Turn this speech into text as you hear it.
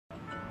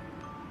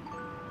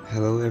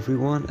Hello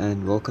everyone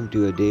and welcome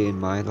to A Day in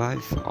My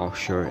Life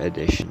Offshore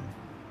edition.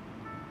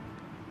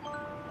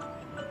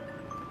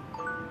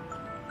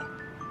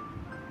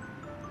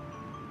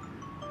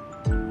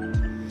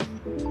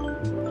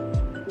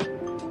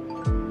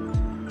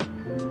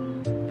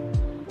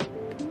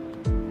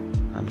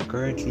 I'm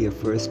currently a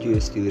first year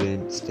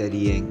student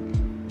studying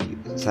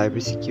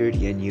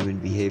cybersecurity and human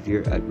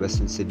behavior at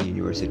Western Sydney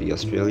University,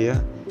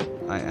 Australia.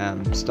 I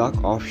am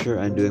stuck offshore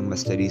and doing my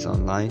studies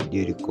online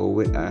due to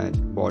COVID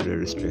and border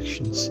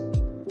restrictions.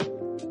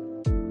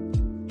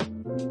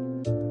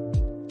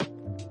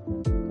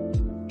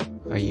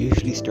 I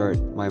usually start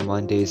my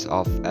Mondays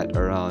off at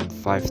around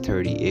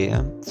 5:30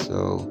 a.m.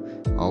 So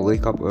I'll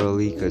wake up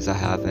early because I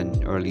have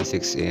an early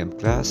 6 a.m.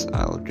 class.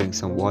 I'll drink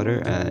some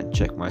water and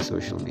check my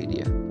social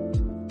media.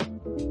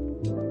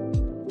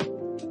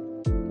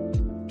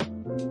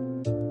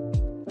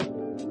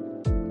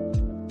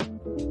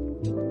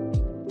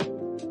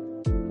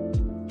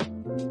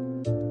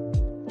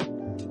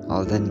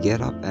 I'll then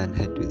get up and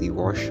head to the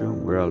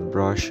washroom where I'll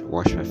brush,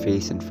 wash my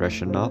face and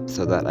freshen up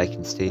so that I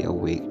can stay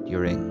awake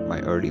during my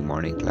early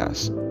morning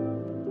class.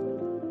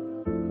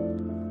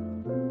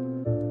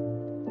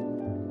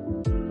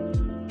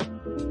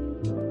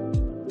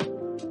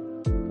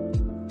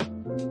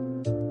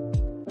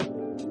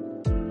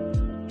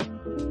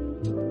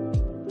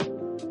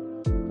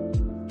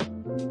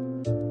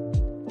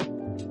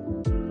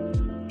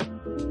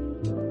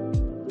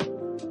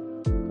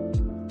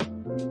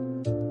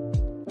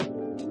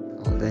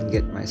 Then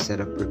get my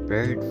setup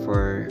prepared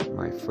for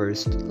my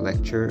first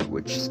lecture,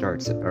 which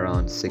starts at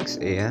around 6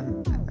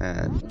 a.m.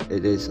 and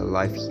it is a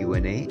live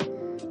Q&A.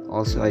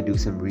 Also, I do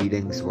some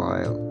readings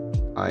while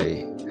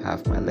I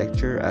have my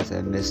lecture as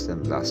I missed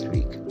them last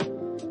week.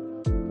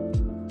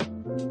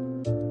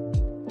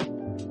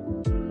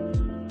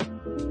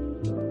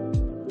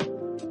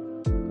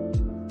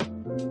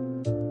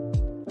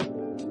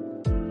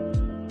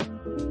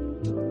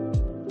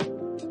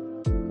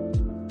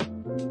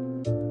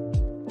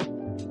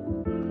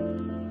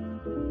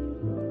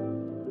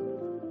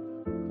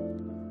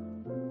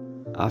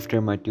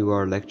 After my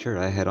 2-hour lecture,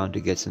 I head on to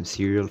get some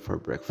cereal for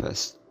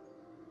breakfast.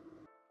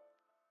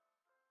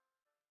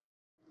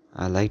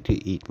 I like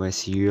to eat my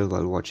cereal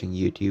while watching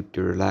YouTube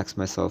to relax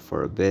myself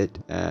for a bit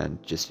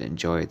and just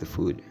enjoy the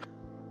food.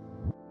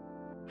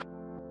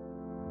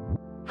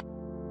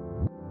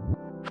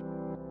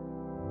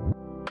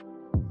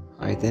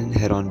 I then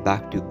head on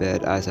back to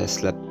bed as I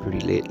slept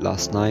pretty late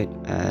last night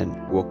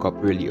and woke up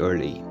really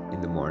early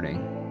in the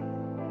morning.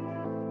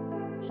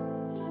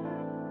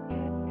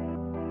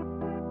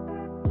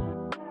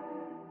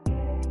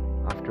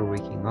 After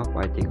waking up,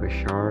 I take a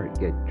shower,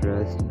 get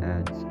dressed,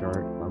 and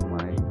start on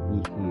my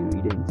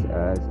weekly readings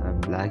as I'm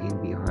lagging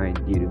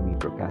behind due to me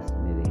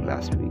procrastinating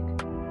last week.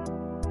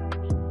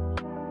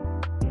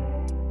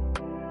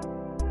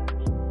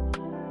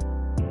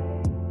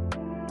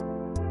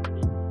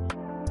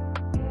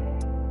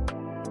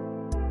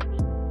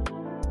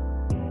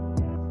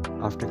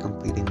 After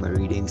completing my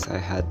readings, I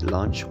had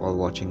lunch while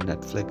watching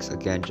Netflix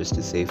again just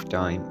to save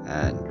time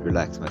and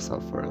relax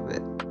myself for a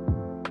bit.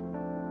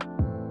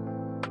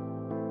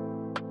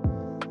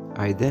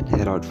 I then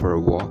head out for a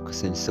walk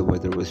since the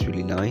weather was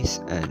really nice,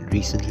 and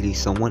recently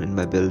someone in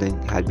my building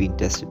had been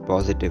tested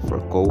positive for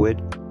COVID,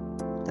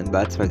 and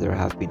that's why there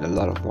have been a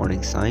lot of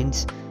warning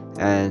signs,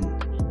 and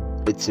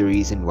it's the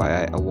reason why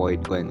I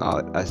avoid going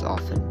out as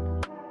often.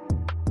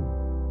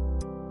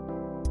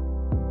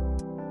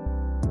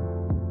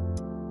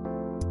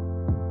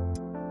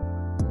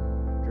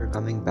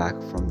 Coming back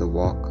from the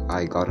walk,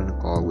 I got on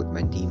a call with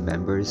my team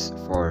members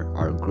for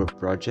our group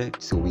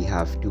project. So we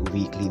have 2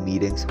 weekly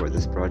meetings for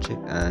this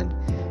project and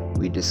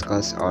we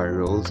discuss our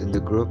roles in the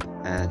group,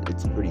 and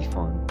it's pretty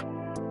fun.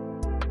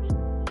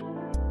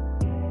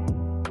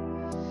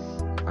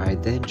 I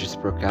then just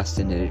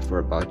procrastinated for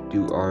about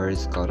 2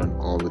 hours, got on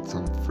call with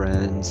some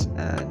friends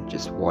and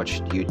just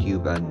watched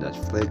YouTube and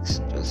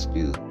Netflix just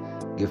to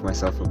give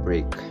myself a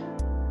break,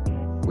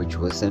 which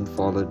was then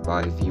followed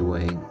by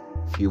viewing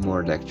few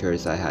more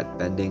lectures I had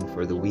pending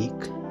for the week.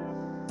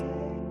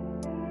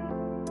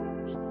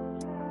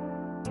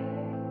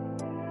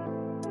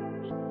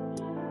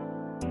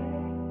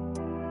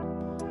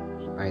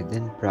 I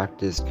then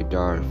practiced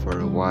guitar for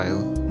a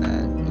while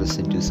and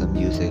listened to some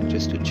music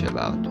just to chill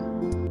out.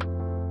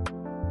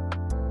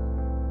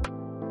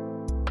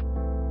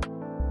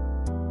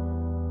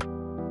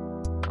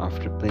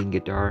 After playing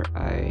guitar,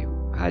 I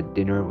had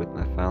dinner with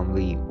my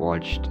family,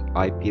 watched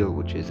IPL,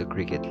 which is a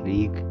cricket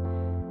league,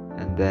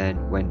 and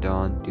then went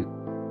on to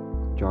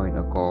join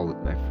a call with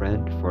my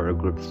friend for a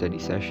group study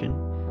session.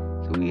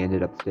 So we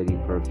ended up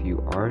studying for a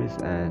few hours,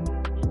 and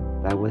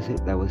that was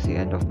it. That was the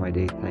end of my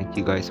day. Thank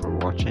you guys for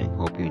watching.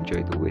 Hope you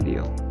enjoyed the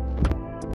video.